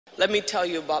Let me tell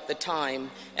you about the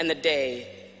time and the day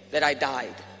that I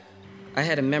died. I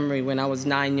had a memory when I was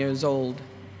 9 years old,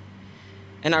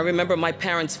 and I remember my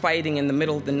parents fighting in the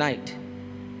middle of the night.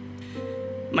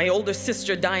 My older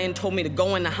sister, Diane, told me to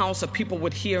go in the house or people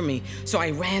would hear me. So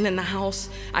I ran in the house,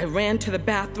 I ran to the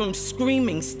bathroom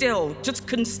screaming still, just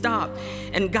couldn't stop,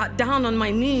 and got down on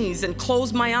my knees and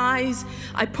closed my eyes.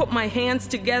 I put my hands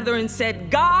together and said,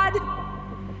 God,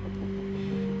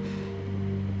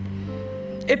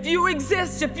 if you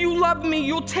exist, if you love me,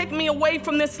 you'll take me away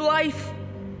from this life.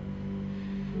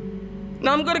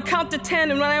 Now I'm gonna count to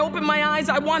 10, and when I open my eyes,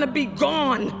 I wanna be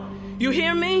gone. You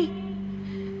hear me?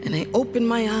 And I opened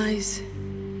my eyes,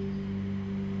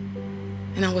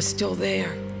 and I was still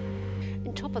there.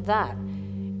 On top of that,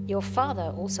 your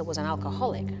father also was an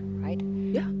alcoholic, right?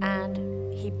 Yeah.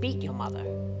 And he beat your mother,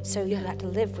 so you had to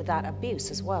live with that abuse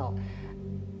as well.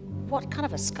 What kind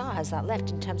of a scar has that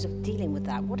left in terms of dealing with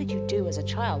that? What did you do as a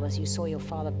child as you saw your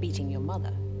father beating your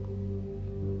mother?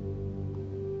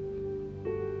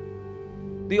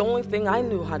 The only thing I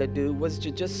knew how to do was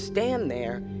to just stand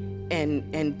there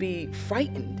and be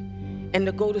frightened, and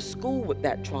to go to school with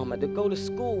that trauma, to go to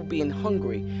school being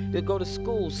hungry, to go to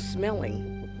school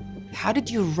smelling. How did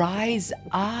you rise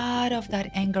out of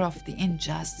that anger of the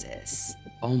injustice?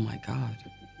 Oh my God.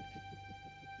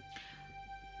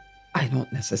 I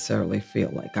don't necessarily feel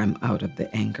like I'm out of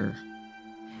the anger.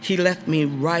 He left me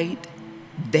right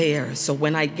there, so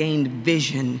when I gained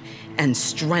vision and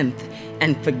strength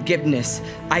and forgiveness,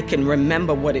 I can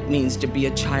remember what it means to be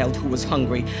a child who was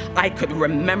hungry. I could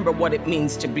remember what it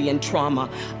means to be in trauma.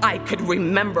 I could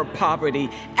remember poverty,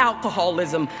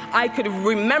 alcoholism. I could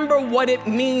remember what it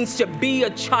means to be a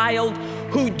child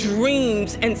who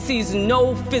dreams and sees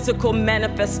no physical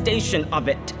manifestation of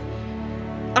it.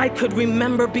 I could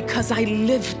remember because I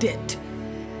lived it.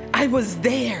 I was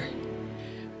there.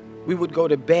 We would go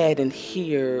to bed and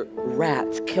hear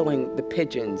rats killing the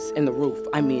pigeons in the roof.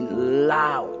 I mean,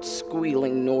 loud,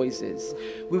 squealing noises.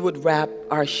 We would wrap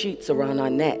our sheets around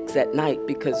our necks at night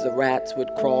because the rats would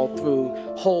crawl through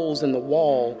holes in the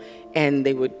wall, and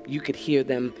you could hear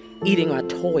them eating our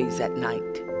toys at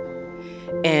night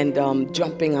and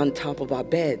jumping on top of our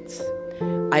beds.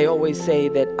 I always say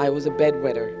that I was a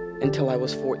bedwetter until I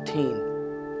was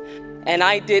 14. And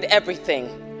I did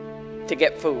everything to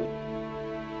get food.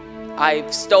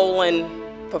 I've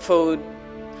stolen for food.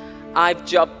 I've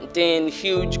jumped in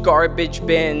huge garbage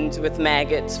bins with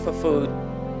maggots for food.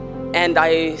 And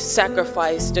I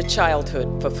sacrificed a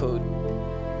childhood for food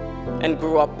and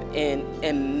grew up in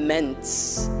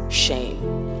immense shame.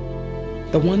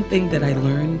 The one thing that I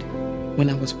learned when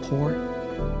I was poor,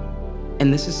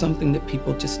 and this is something that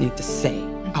people just need to say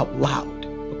out loud,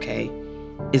 okay,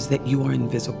 is that you are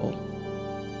invisible.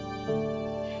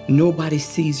 Nobody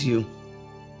sees you.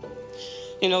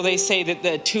 You know, they say that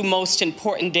the two most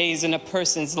important days in a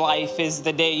person's life is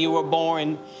the day you were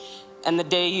born and the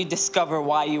day you discover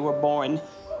why you were born.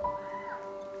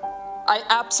 I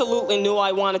absolutely knew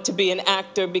I wanted to be an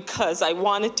actor because I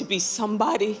wanted to be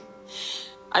somebody.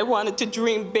 I wanted to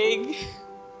dream big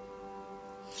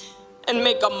and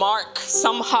make a mark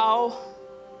somehow.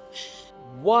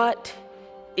 What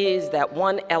is that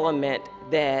one element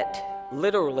that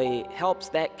literally helps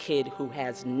that kid who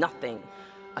has nothing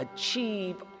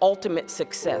achieve ultimate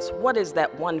success? What is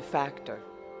that one factor?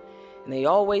 And they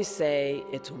always say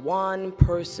it's one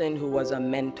person who was a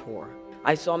mentor.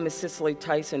 I saw Miss Cicely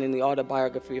Tyson in the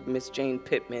autobiography of Miss Jane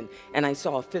Pittman, and I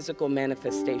saw a physical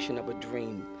manifestation of a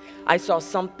dream. I saw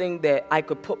something that I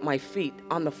could put my feet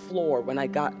on the floor when I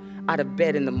got out of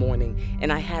bed in the morning,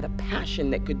 and I had a passion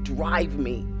that could drive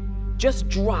me. Just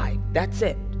drive, that's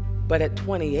it. But at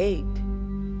 28,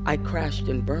 I crashed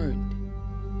and burned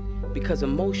because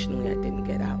emotionally I didn't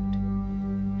get out.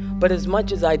 But as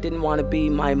much as I didn't want to be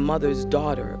my mother's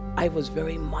daughter, I was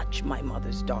very much my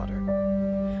mother's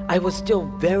daughter. I was still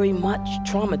very much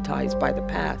traumatized by the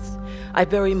past. I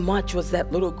very much was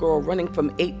that little girl running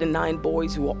from 8 to 9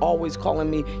 boys who were always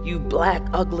calling me, you black,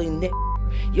 ugly n***,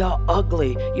 you're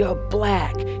ugly, you're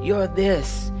black, you're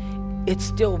this. It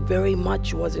still very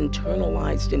much was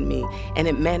internalized in me, and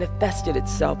it manifested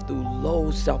itself through low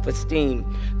self-esteem,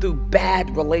 through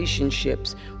bad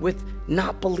relationships, with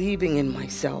not believing in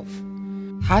myself.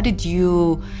 How did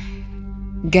you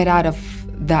get out of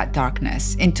that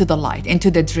darkness into the light,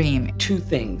 into the dream? Two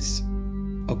things,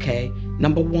 okay?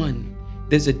 Number one,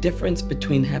 there's a difference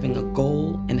between having a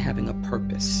goal and having a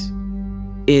purpose.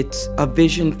 It's a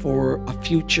vision for a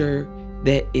future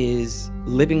that is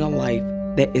living a life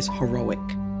that is heroic.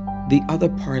 The other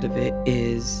part of it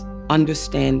is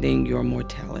understanding your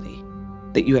mortality,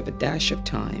 that you have a dash of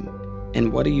time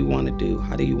And what do you want to do?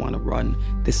 How do you want to run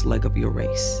this leg of your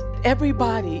race?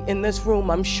 Everybody in this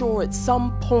room, I'm sure at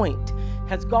some point,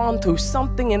 has gone through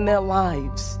something in their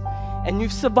lives, and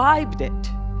you've survived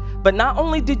it. But not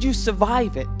only did you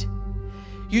survive it,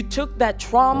 you took that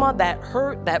trauma, that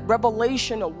hurt, that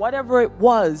revelation, or whatever it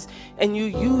was, and you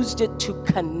used it to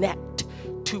connect,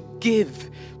 to give,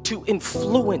 to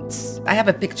influence. I have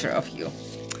a picture of you.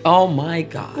 Oh my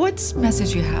God. What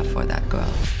message you have for that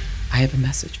girl? I have a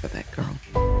message for that girl.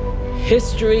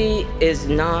 History is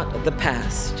not the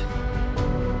past.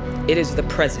 It is the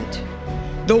present.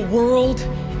 The world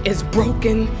is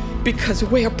broken because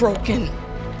we're broken.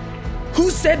 Who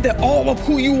said that all of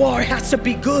who you are has to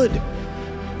be good?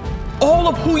 All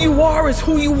of who you are is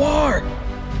who you are.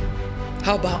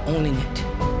 How about owning it?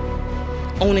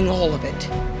 Owning all of it.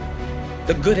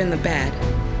 The good and the bad.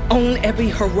 Own every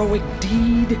heroic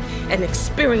deed and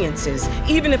experiences,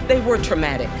 even if they were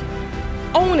traumatic.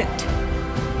 Own it.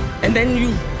 And then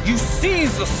you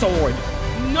seize the sword.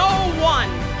 No one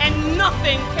and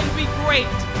nothing can be great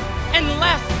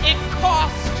unless it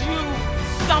costs you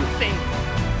something.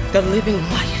 The living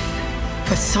life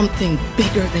for something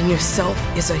bigger than yourself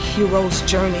is a hero's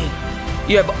journey.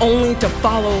 You have only to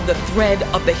follow the thread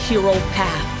of the hero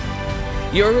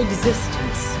path. Your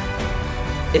existence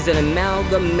is an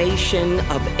amalgamation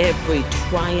of every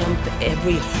triumph,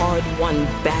 every hard-won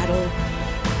battle,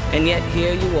 and yet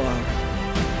here you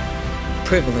are,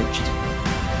 privileged,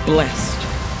 blessed,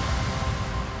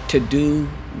 to do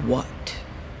what?